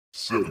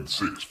Seven,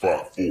 6,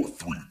 5, 4, 3,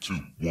 2,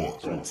 1.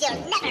 You'll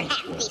never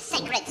have the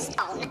sacred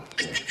stone.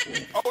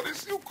 Oh,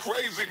 this you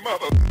crazy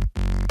mother.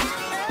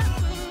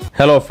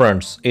 Hello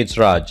friends, it's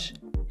Raj.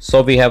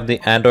 So we have the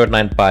Android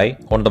 9 Pie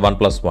on the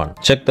OnePlus One.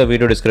 Check the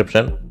video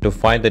description to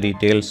find the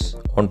details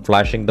on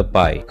flashing the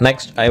Pie.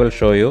 Next, I will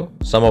show you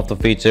some of the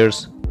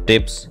features,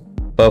 tips,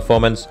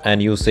 performance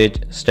and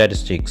usage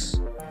statistics.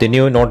 The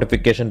new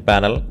notification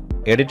panel,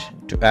 edit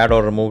to add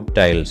or remove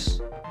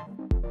tiles.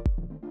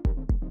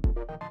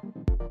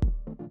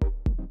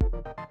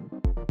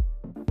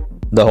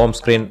 The home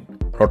screen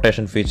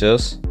rotation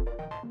features.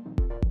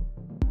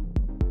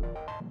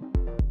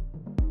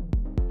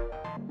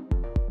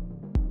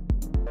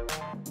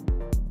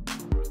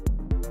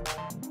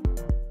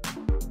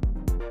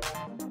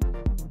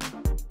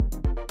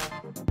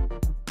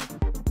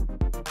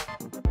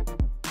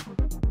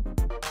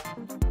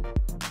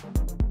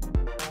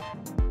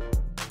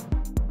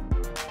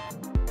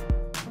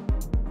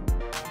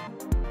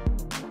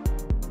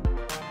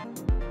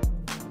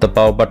 The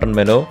power button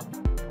menu.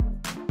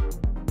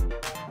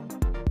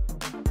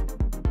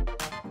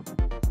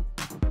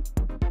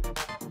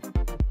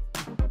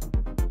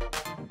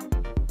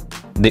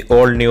 The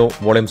all new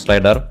volume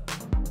slider.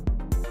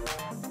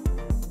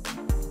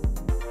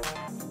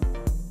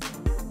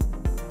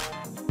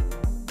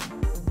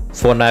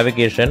 For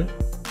navigation,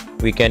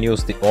 we can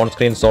use the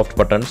on-screen soft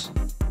buttons.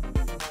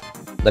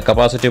 The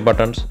capacitive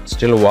buttons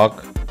still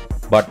work,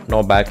 but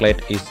no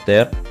backlight is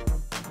there.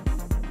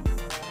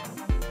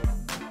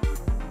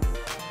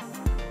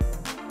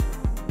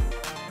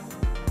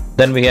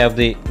 Then we have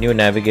the new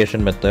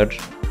navigation method,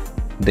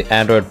 the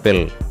Android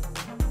pill.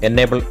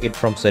 Enable it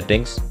from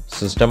settings,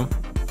 system,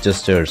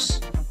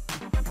 gestures.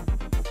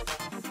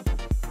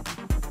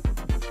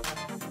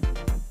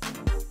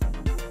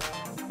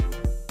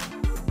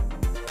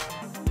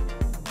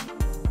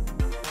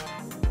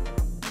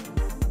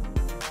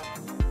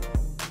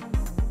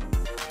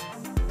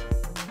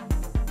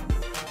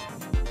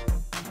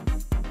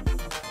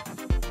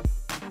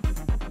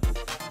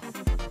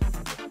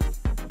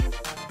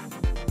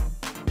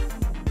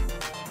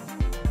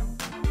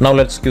 Now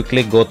let's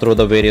quickly go through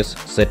the various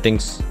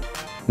settings,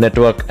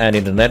 network and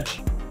internet.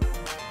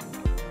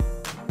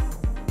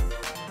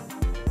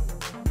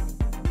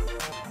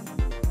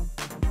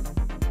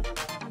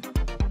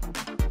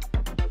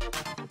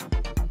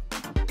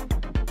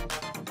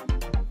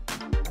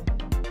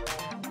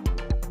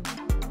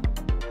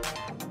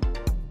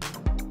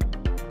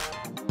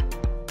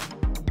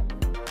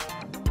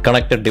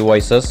 Connected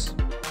devices.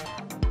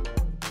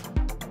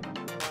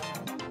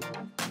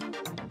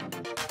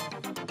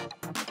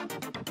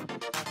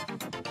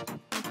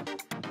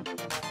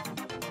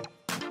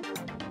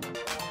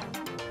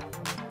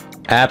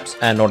 Apps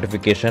and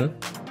notification.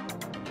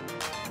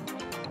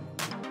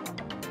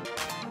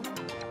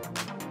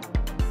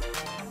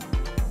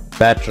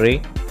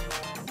 Battery.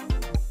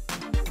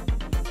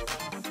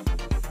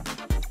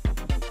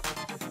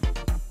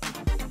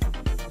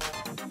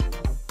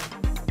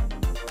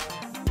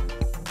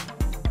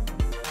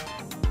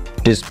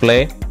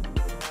 Display.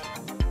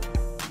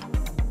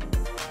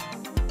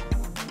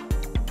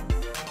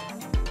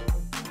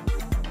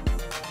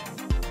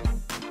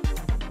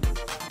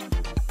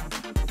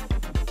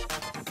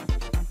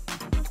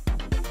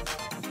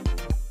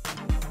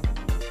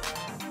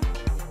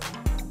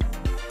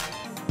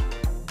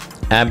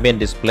 Ambient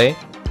display,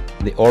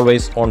 the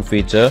always on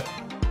feature.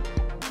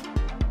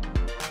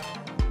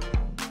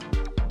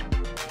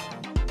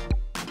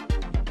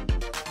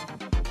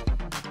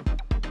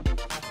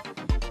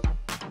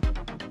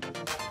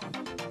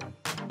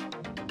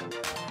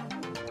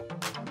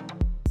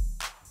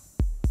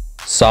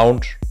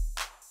 Sound.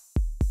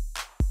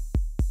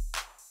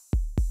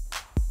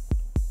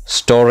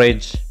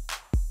 Storage.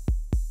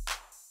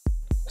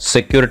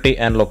 Security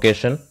and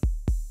location.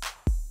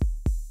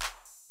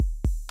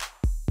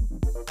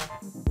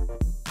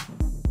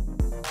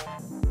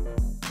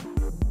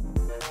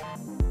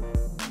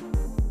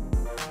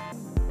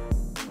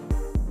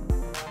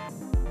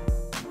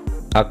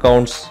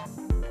 Accounts,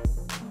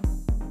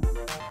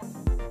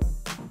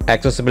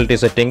 accessibility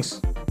settings,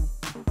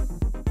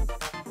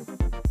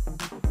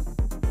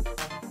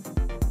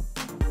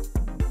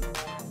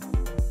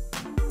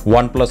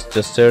 OnePlus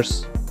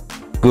gestures,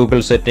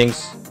 Google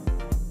settings,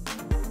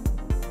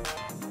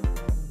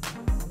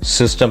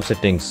 system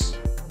settings.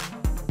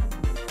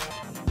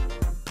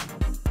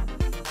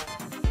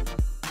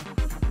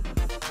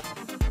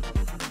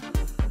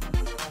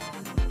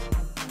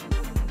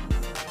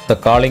 The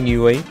calling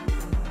UI.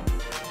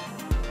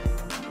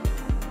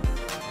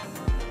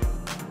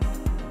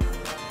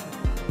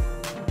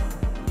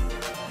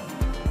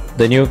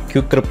 The new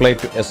quick reply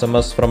to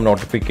SMS from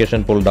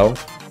notification pull down.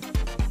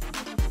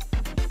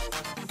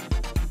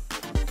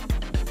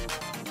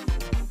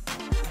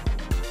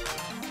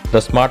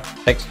 The smart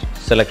text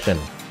selection.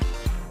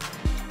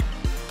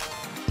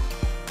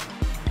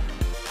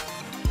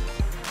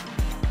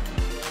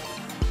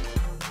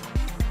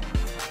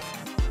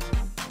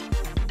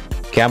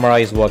 Camera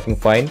is working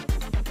fine.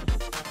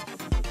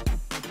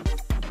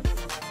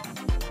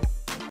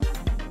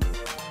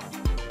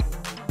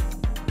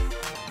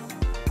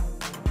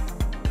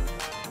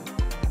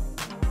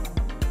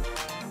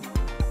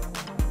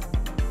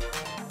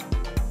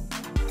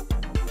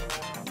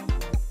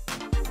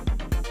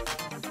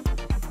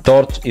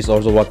 Torch is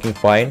also working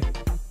fine.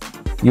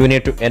 You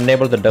need to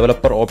enable the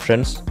developer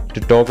options to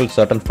toggle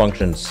certain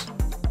functions.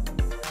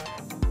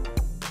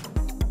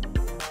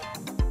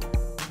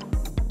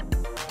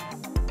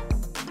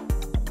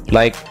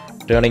 Like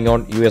turning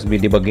on USB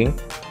debugging.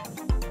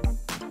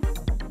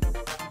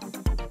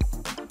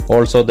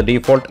 Also, the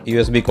default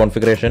USB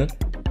configuration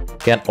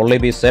can only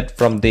be set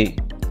from the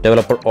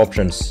developer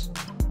options.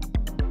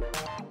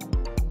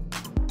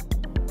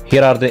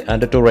 Here are the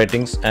Antutu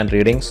ratings and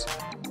readings.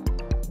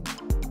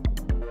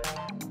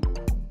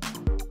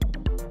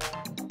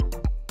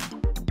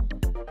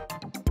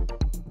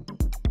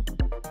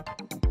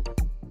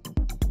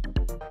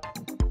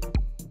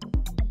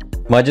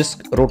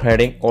 Magisk root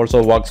hiding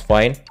also works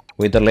fine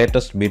with the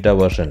latest beta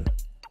version.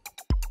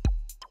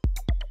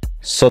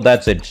 So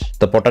that's it.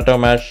 The potato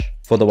mash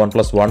for the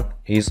OnePlus One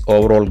is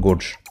overall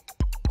good.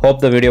 Hope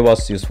the video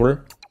was useful.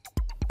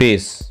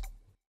 Peace.